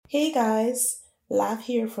Hey guys, Lav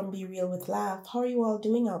here from Be Real with Lav. How are you all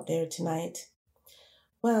doing out there tonight?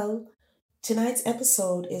 Well, tonight's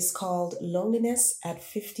episode is called Loneliness at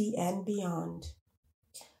 50 and Beyond.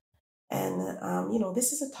 And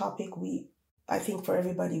this is a topic I think for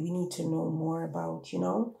everybody, we need to know more about.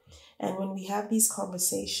 And when we have these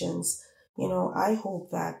conversations, I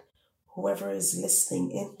hope that whoever is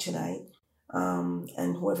listening in tonight,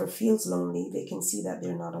 and whoever feels lonely, they can see that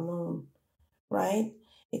they're not alone, right?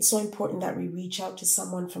 It's so important that we reach out to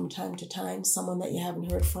someone from time to time, someone that you haven't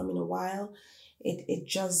heard from in a while.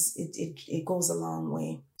 It goes a long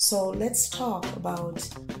way. So let's talk about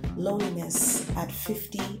loneliness at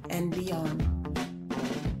 50 and beyond.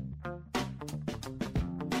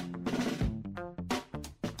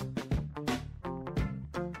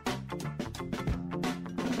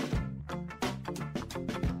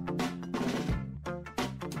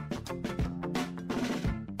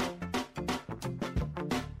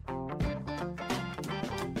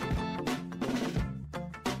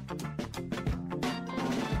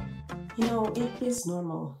 It is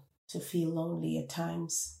normal to feel lonely at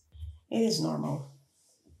times. It is normal.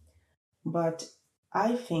 But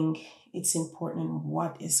I think it's important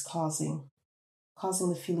what is causing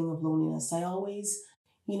the feeling of loneliness. I always,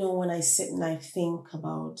 when I sit and I think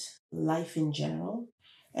about life in general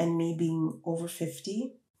and me being over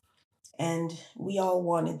 50, and we all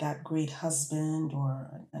wanted that great husband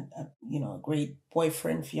or a great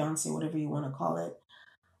boyfriend, fiance, whatever you want to call it.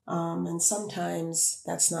 And sometimes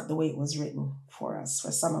that's not the way it was written for us,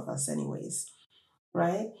 for some of us, anyways,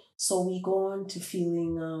 right? So we go on to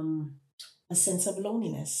feeling a sense of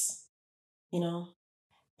loneliness, you know,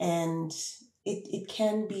 and it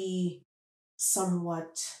can be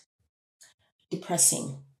somewhat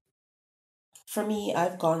depressing. For me,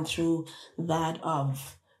 I've gone through that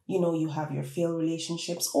of, you have your failed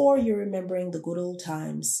relationships or you're remembering the good old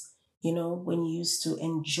times, when you used to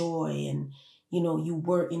enjoy and, you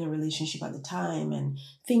were in a relationship at the time and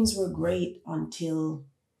things were great until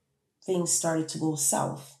things started to go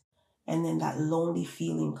south. And then that lonely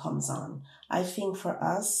feeling comes on. I think for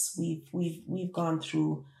us, we've gone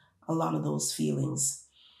through a lot of those feelings.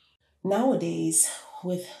 Nowadays,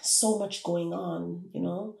 with so much going on,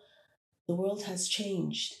 the world has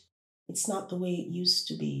changed. It's not the way it used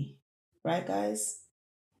to be. Right, guys?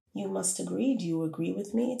 You must agree. Do you agree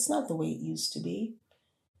with me? It's not the way it used to be.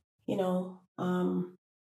 You know, um,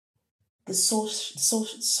 the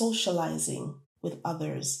socializing with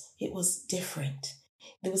others, it was different.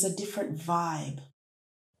 There was a different vibe.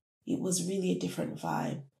 It was really a different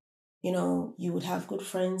vibe. You would have good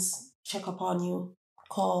friends check up on you,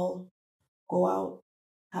 call, go out,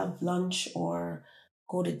 have lunch, or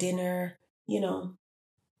go to dinner, you know,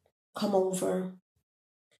 come over.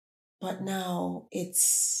 But now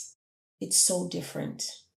it's so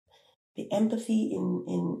different. The empathy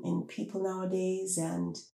in people nowadays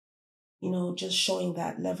and just showing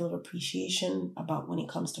that level of appreciation about when it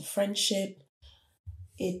comes to friendship,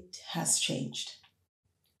 it has changed.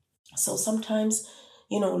 So sometimes,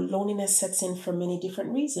 loneliness sets in for many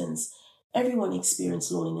different reasons. Everyone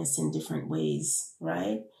experiences loneliness in different ways,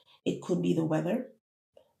 right? It could be the weather.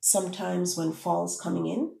 Sometimes when fall's coming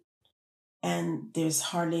in and there's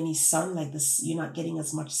hardly any sun, like this, you're not getting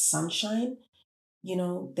as much sunshine.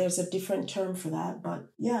 There's a different term for that, but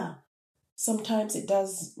yeah, sometimes it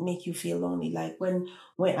does make you feel lonely. Like when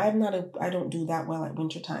I don't do that well at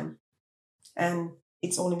wintertime, and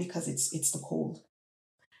it's only because it's the cold.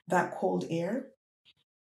 That cold air,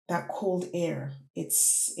 that cold air.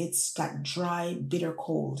 It's that dry, bitter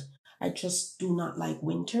cold. I just do not like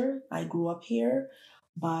winter. I grew up here,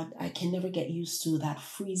 but I can never get used to that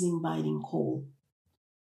freezing, biting cold.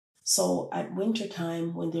 So at winter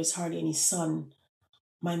time, when there's hardly any sun,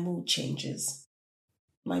 my mood changes.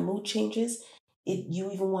 My mood changes.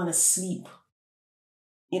 You even want to sleep.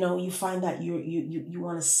 You find that you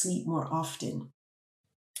want to sleep more often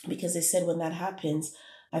because they said when that happens,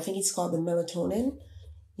 I think it's called the melatonin.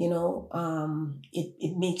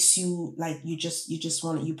 It makes you like you just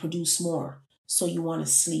want to you produce more, so you want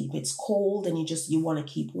to sleep. It's cold and you want to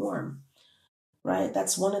keep warm, right?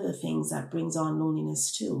 That's one of the things that brings on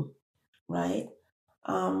loneliness too, right?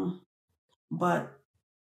 um but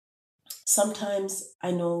sometimes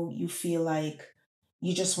I know you feel like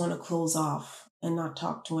you just want to close off and not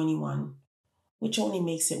talk to anyone, which only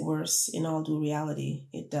makes it worse. In all due reality,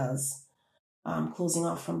 it does. Closing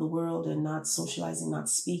off from the world and not socializing, not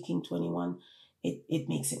speaking to anyone, it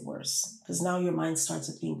makes it worse because now your mind starts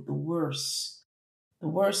to think the worst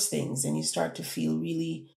things, and you start to feel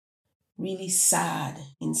really, really sad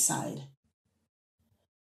inside.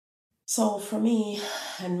 So for me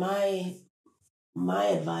and my my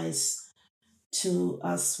advice to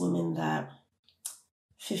us women that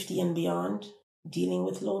 50 and beyond dealing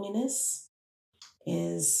with loneliness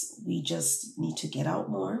is we just need to get out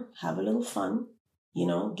more, have a little fun,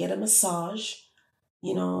 get a massage,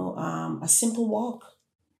 a simple walk.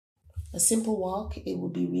 A simple walk, it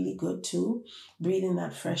would be really good too. Breathing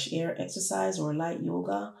that fresh air exercise or light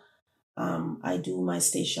yoga. I do my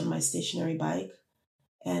stationary bike,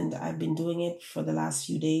 and I've been doing it for the last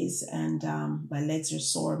few days, and my legs are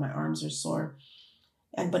sore, my arms are sore,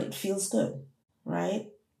 but it feels good, right?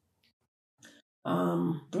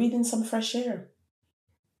 Breathing some fresh air,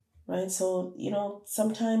 right? So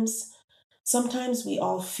sometimes we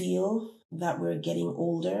all feel that we're getting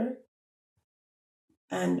older,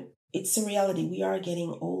 and it's a reality. We are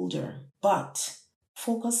getting older, but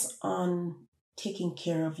focus on taking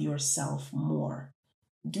care of yourself more.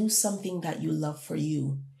 Do something that you love for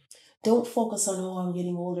you. Don't focus on, oh, I'm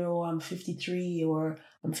getting older, or I'm 53, or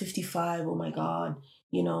I'm 55, oh my God.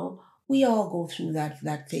 We all go through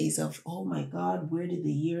that phase of, oh my God, where did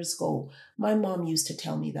the years go? My mom used to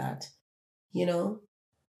tell me that, you know?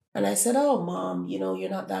 And I said, oh, mom, you're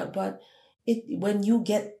not that. But when you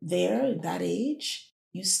get there, that age,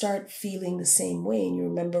 you start feeling the same way, and you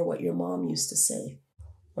remember what your mom used to say,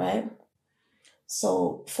 right?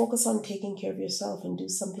 So focus on taking care of yourself and do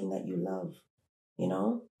something that you love, you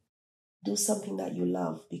know? Do something that you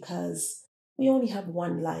love, because we only have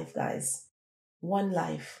one life, guys. One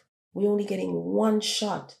life. We're only getting one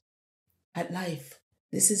shot at life.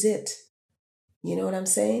 This is it. You know what I'm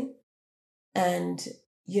saying? And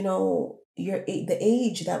the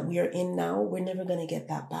age that we are in now, we're never going to get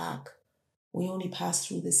that back. We only pass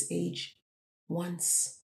through this age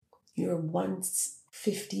once. You're once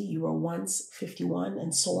 50, you were once 51,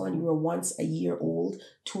 and so on. You were once a year old,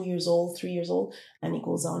 2 years old, 3 years old, and it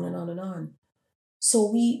goes on and on and on. So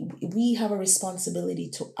we have a responsibility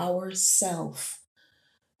to ourselves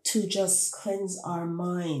to just cleanse our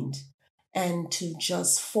mind and to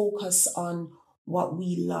just focus on what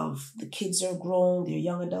we love. The kids are grown, they're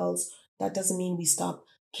young adults. That doesn't mean we stop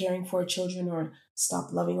caring for our children or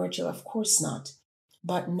stop loving our children. Of course not.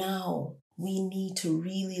 But now we need to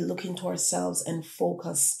really look into ourselves and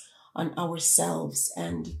focus on ourselves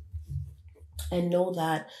and know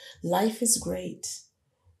that life is great,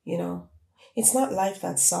 you know. It's not life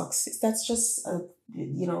that sucks. That's just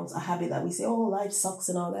a habit that we say, oh, life sucks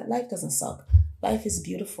and all that. Life doesn't suck. Life is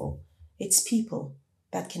beautiful. It's people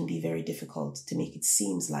that can be very difficult to make it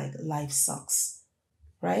seems like life sucks,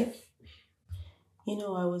 right?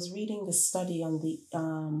 I was reading the study on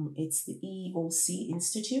it's the EOC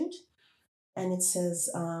Institute, and it says,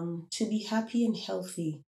 to be happy and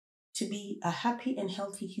healthy, to be a happy and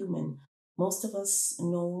healthy human, most of us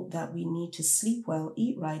know that we need to sleep well,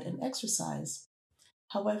 eat right, and exercise.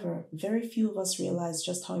 However, very few of us realize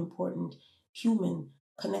just how important human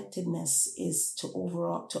connectedness is to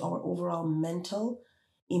our overall mental,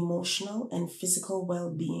 emotional, and physical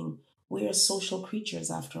well-being. We are social creatures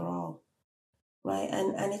after all, right?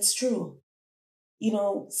 And it's true.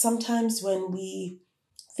 Sometimes when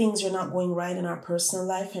things are not going right in our personal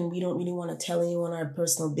life and we don't really want to tell anyone our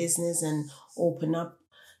personal business and open up,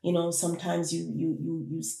 sometimes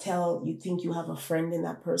you think you have a friend in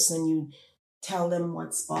that person, you tell them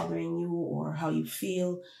what's bothering you or how you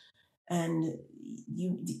feel, and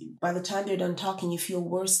you by the time they're done talking, you feel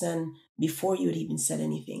worse than before you had even said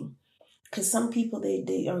anything. Because some people,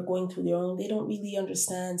 they are going through their own, they don't really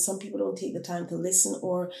understand. Some people don't take the time to listen,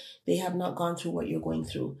 or they have not gone through what you're going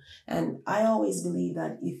through. And I always believe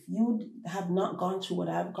that if you have not gone through what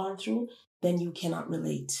I've gone through, then you cannot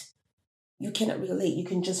relate. You cannot relate. You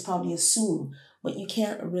can just probably assume, but you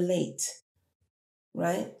can't relate,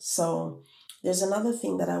 right? So there's another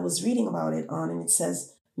thing that I was reading about it on, and it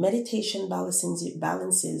says meditation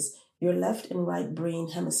balances your left and right brain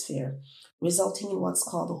hemisphere, resulting in what's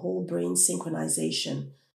called the whole brain synchronization.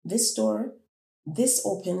 This door, this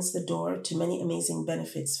opens the door to many amazing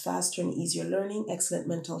benefits: faster and easier learning, excellent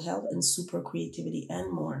mental health, and super creativity,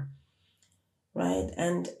 and more. Right?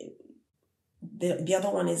 And the other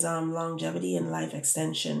one is longevity and life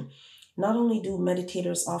extension. Not only do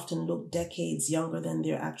meditators often look decades younger than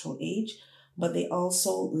their actual age, but they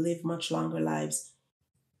also live much longer lives.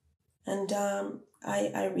 And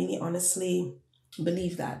I really honestly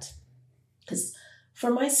believe that. Because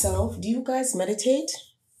for myself, do you guys meditate?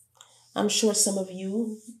 I'm sure some of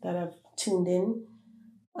you that have tuned in,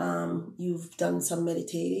 you've done some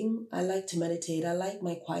meditating. I like to meditate. I like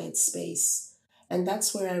my quiet space. And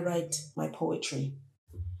that's where I write my poetry,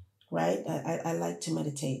 right? I like to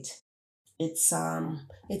meditate. It's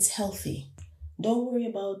healthy. Don't worry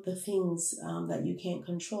about the things that you can't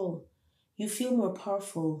control. You feel more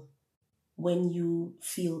powerful when you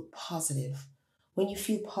feel positive, when you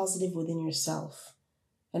feel positive within yourself,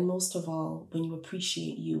 and most of all, when you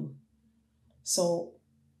appreciate you. So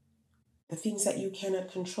the things that you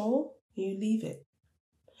cannot control, you leave it.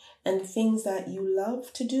 And the things that you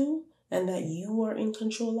love to do and that you are in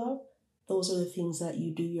control of, those are the things that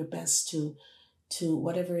you do your best to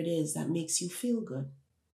whatever it is that makes you feel good,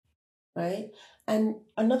 right? And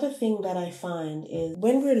another thing that I find is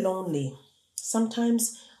when we're lonely,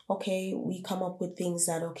 sometimes, okay, we come up with things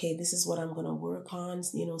that, okay, this is what I'm going to work on,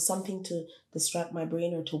 something to distract my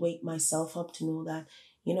brain or to wake myself up to know that,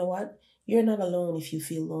 you know what, you're not alone if you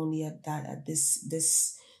feel lonely at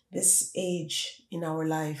this age in our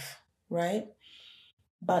life, right?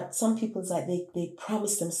 But some people, it's like they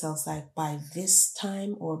promise themselves like by this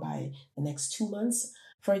time or by the next 2 months.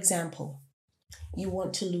 For example, you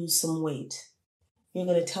want to lose some weight. You're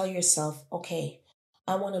going to tell yourself, okay,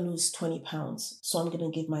 I want to lose 20 pounds. So I'm going to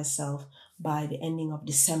give myself by the ending of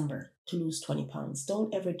December to lose 20 pounds.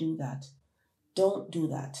 Don't ever do that. Don't do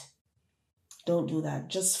that. Don't do that.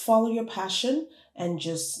 Just follow your passion and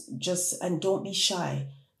and don't be shy.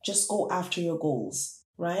 Just go after your goals,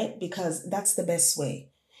 right? Because that's the best way.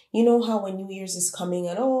 You know how when New Year's is coming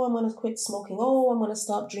and oh, I'm gonna quit smoking, oh, I'm gonna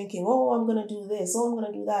stop drinking, oh, I'm gonna do this, oh, I'm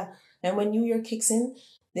gonna do that. And when New Year kicks in,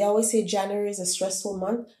 they always say January is a stressful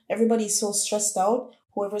month. Everybody's so stressed out.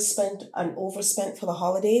 Whoever spent and overspent for the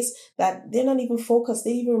holidays that they're not even focused.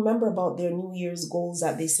 They even remember about their New Year's goals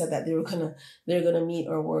that they said that they're gonna meet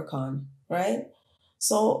or work on, right?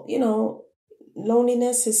 So,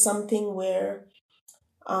 loneliness is something where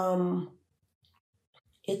um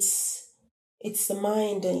it's it's the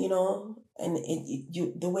mind and and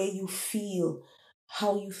you the way you feel,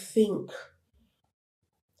 how you think,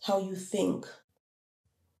 how you think.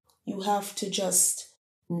 You have to just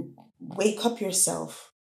wake up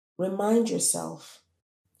yourself, remind yourself,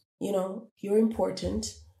 you're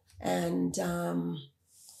important and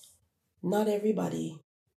not everybody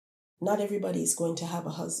Not everybody is going to have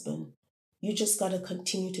a husband. You just got to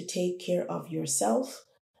continue to take care of yourself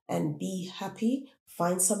and be happy.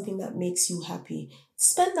 Find something that makes you happy.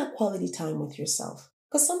 Spend that quality time with yourself.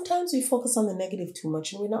 Because sometimes we focus on the negative too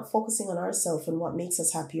much and we're not focusing on ourselves and what makes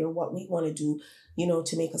us happy or what we want to do,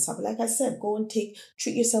 to make us happy. Like I said, go and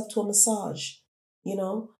treat yourself to a massage,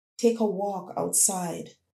 take a walk outside,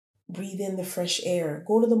 breathe in the fresh air,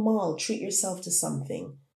 go to the mall, treat yourself to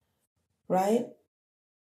something, right?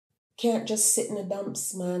 Can't just sit in the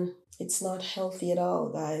dumps, man. It's not healthy at all,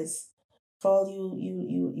 guys. For all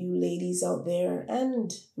you ladies out there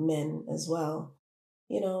and men as well,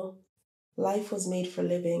 you know, life was made for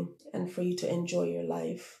living and for you to enjoy your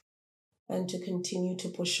life and to continue to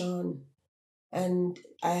push on. And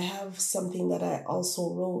I have something that I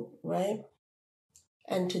also wrote, right?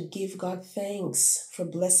 And to give God thanks for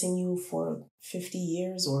blessing you for 50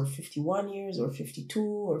 years or 51 years or 52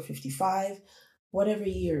 or 55, whatever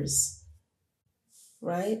years,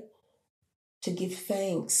 right? To give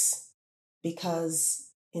thanks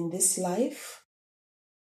because in this life,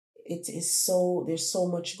 there's so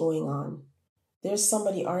much going on. There's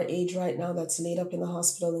somebody our age right now that's laid up in the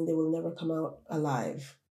hospital and they will never come out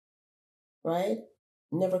alive, right?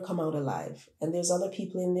 Never come out alive. And there's other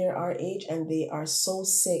people in there our age and they are so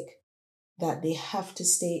sick that they have to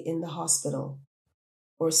stay in the hospital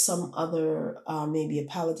or some other, maybe a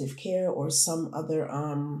palliative care or some other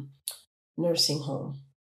nursing home.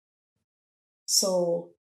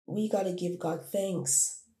 So we got to give God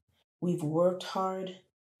thanks. We've worked hard.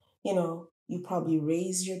 You probably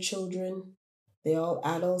raised your children. They're all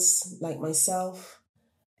adults like myself.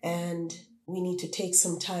 And we need to take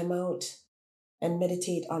some time out and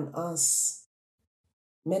meditate on us.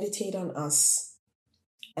 Meditate on us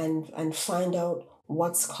and find out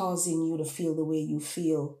what's causing you to feel the way you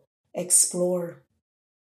feel. Explore.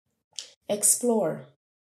 Explore.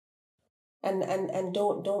 And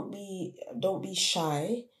don't be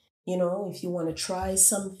shy. If you want to try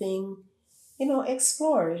something,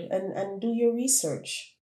 explore and do your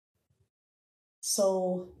research.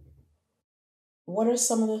 So, what are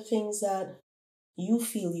some of the things that you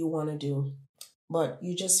feel you want to do, but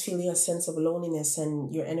you just feel a sense of loneliness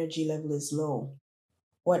and your energy level is low?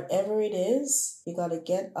 Whatever it is, you got to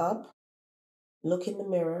get up, look in the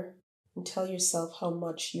mirror, and tell yourself how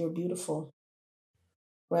much you're beautiful,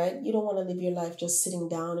 right? You don't want to live your life just sitting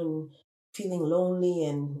down and feeling lonely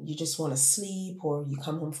and you just want to sleep, or you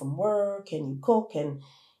come home from work and you cook and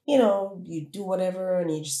you do whatever and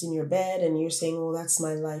you're just in your bed and you're saying, oh, that's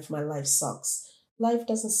my life sucks. Life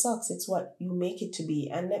doesn't suck, it's what you make it to be.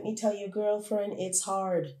 And let me tell you, girlfriend, it's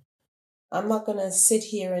hard. I'm not going to sit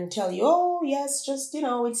here and tell you, oh, yes, just,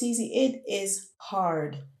 it's easy. It is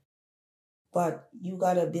hard. But you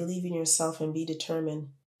got to believe in yourself and be determined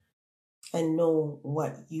and know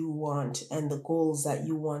what you want and the goals that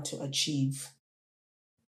you want to achieve.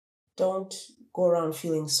 Don't go around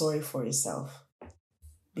feeling sorry for yourself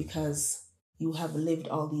because you have lived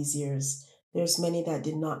all these years. There's many that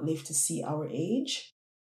did not live to see our age.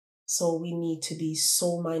 So we need to be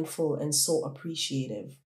so mindful and so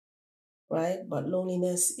appreciative, right? But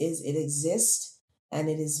loneliness it exists and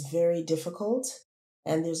it is very difficult.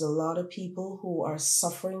 And there's a lot of people who are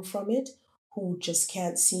suffering from it, who just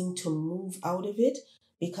can't seem to move out of it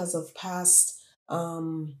because of past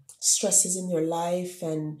stresses in their life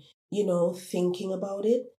and, thinking about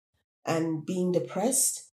it and being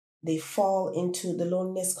depressed. They fall into the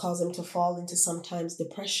loneliness, cause them to fall into sometimes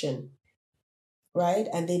depression, right?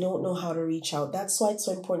 And they don't know how to reach out. That's why it's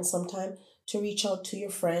so important sometimes to reach out to your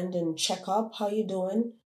friend and check up. How you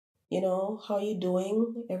doing? How you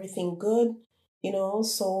doing? Everything good?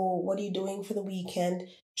 So what are you doing for the weekend?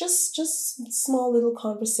 Just small little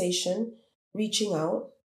conversation, reaching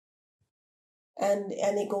out, and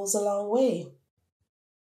it goes a long way.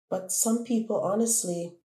 But some people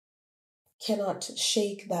honestly cannot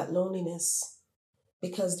shake that loneliness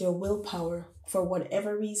because their willpower, for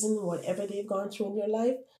whatever reason, whatever they've gone through in their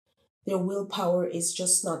life, their willpower is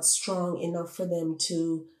just not strong enough for them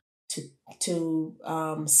to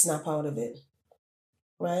snap out of it,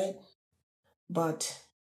 right? But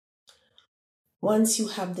once you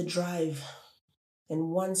have the drive and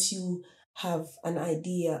once you have an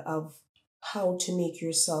idea of how to make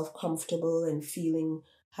yourself comfortable and feeling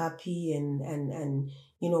happy and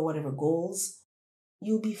whatever goals,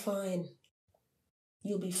 you'll be fine.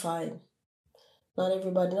 You'll be fine. Not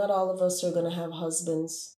all of us are going to have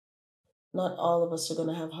husbands. Not all of us are going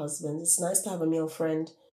to have husbands. It's nice to have a male friend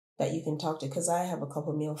that you can talk to because I have a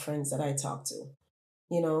couple male friends that I talk to.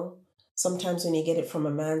 You know, sometimes when you get it from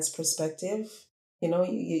a man's perspective,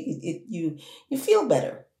 you feel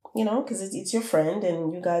better. Because it's your friend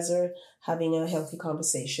and you guys are having a healthy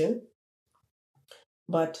conversation.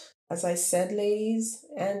 But as I said, ladies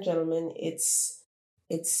and gentlemen, it's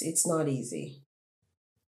not easy.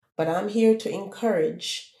 But I'm here to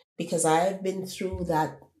encourage because I've been through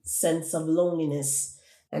that sense of loneliness.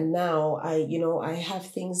 And now I have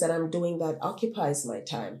things that I'm doing that occupies my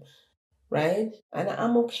time, right? And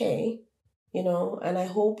I'm okay, and I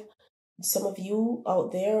hope some of you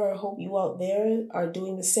out there, or I hope you out there are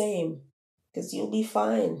doing the same because you'll be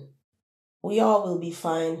fine. We all will be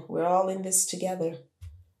fine. We're all in this together.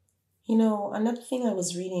 Another thing I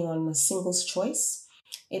was reading on a single's choice,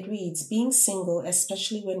 it reads, being single,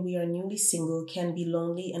 especially when we are newly single, can be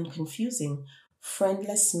lonely and confusing.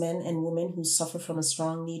 Friendless men and women who suffer from a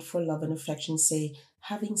strong need for love and affection say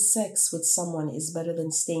having sex with someone is better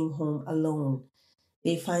than staying home alone.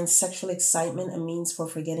 They find sexual excitement a means for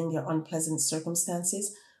forgetting their unpleasant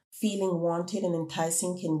circumstances. Feeling wanted and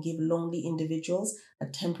enticing can give lonely individuals a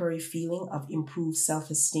temporary feeling of improved self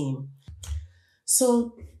esteem.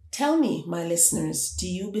 So tell me, my listeners, do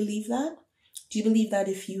you believe that? Do you believe that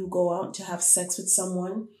if you go out to have sex with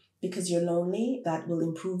someone because you're lonely, that will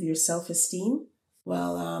improve your self esteem?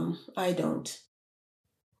 Well, I don't.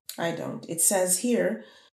 I don't. It says here,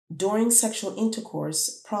 during sexual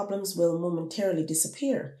intercourse, problems will momentarily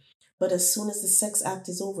disappear. But as soon as the sex act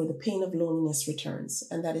is over, the pain of loneliness returns.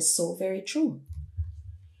 And that is so very true.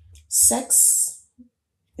 Sex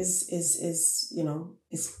is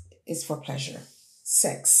for pleasure.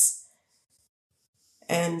 Sex.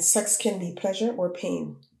 And sex can be pleasure or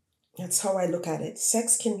pain. That's how I look at it.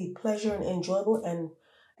 Sex can be pleasure and enjoyable and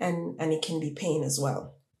it can be pain as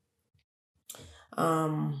well.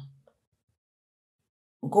 Um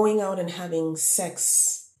Going out and having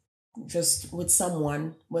sex just with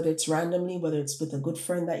someone, whether it's randomly, whether it's with a good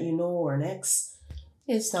friend that you know or an ex,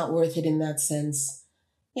 it's not worth it in that sense.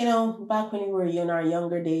 Back when we were in our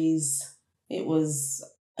younger days, it was,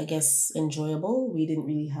 I guess, enjoyable. We didn't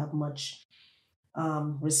really have much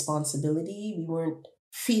responsibility. We weren't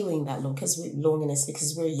feeling that loneliness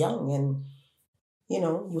because we're young and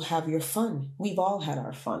you have your fun. We've all had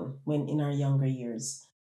our fun when in our younger years.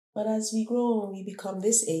 But as we grow and we become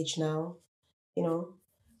this age now, you know,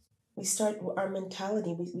 we start our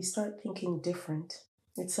mentality, we start thinking different.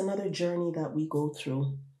 It's another journey that we go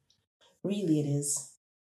through. Really, it is.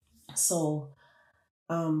 So,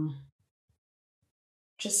 um,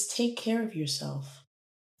 just take care of yourself.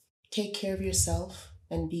 Take care of yourself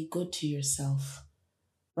and be good to yourself,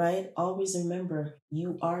 right? Always remember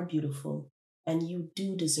you are beautiful and you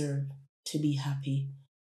do deserve to be happy.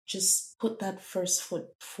 Just put that first foot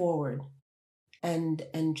forward and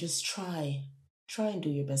just try and do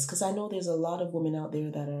your best, because I know there's a lot of women out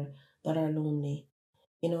there that are lonely.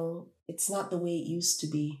 It's not the way it used to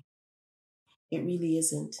be. It really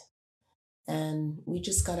isn't. And we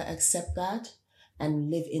just got to accept that and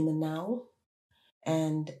live in the now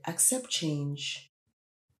and accept change.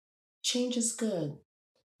 Change is good.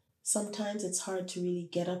 Sometimes it's hard to really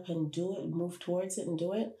get up and do it, move towards it and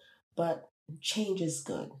do it, but change is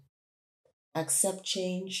good. Accept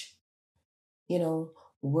change, you know,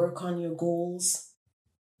 work on your goals,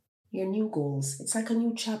 your new goals. It's like a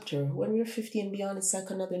new chapter. When we're 50 and beyond, it's like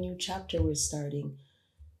another new chapter we're starting.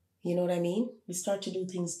 You know what I mean? We start to do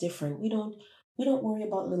things different. We don't worry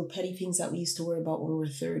about little petty things that we used to worry about when we were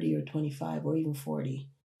 30 or 25 or even 40,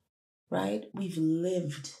 right? We've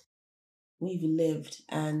lived,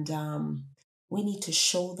 and we need to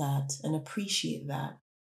show that and appreciate that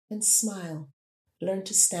and smile. Learn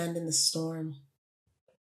to stand in the storm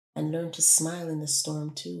and learn to smile in the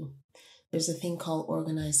storm too. There's a thing called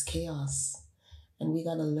organized chaos, and we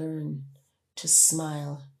got to learn to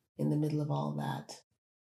smile in the middle of all that.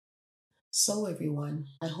 So, everyone,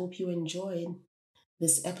 I hope you enjoyed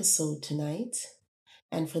this episode tonight.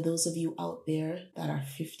 And for those of you out there that are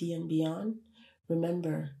 50 and beyond,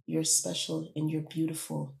 remember you're special and you're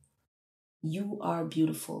beautiful. You are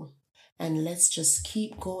beautiful. And let's just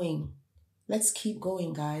keep going. Let's keep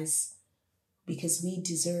going, guys, because we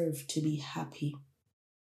deserve to be happy.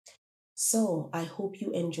 So I hope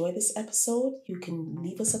you enjoy this episode. You can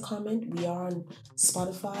leave us a comment. We are on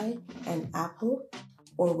Spotify and Apple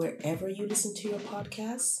or wherever you listen to your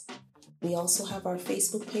podcasts. We also have our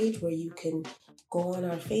Facebook page where you can go on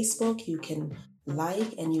our Facebook, you can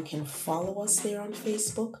like and you can follow us there on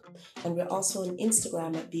Facebook. And we're also on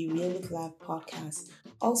Instagram at Be Real with Lav Podcast.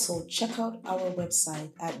 Also, check out our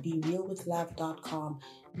website at BeRealWithLav.com.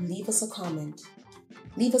 Leave us a comment.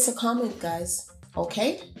 Leave us a comment, guys.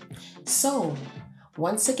 Okay? So,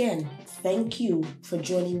 once again, thank you for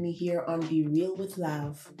joining me here on Be Real with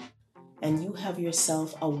Lav. And you have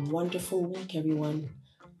yourself a wonderful week, everyone.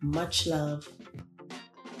 Much love.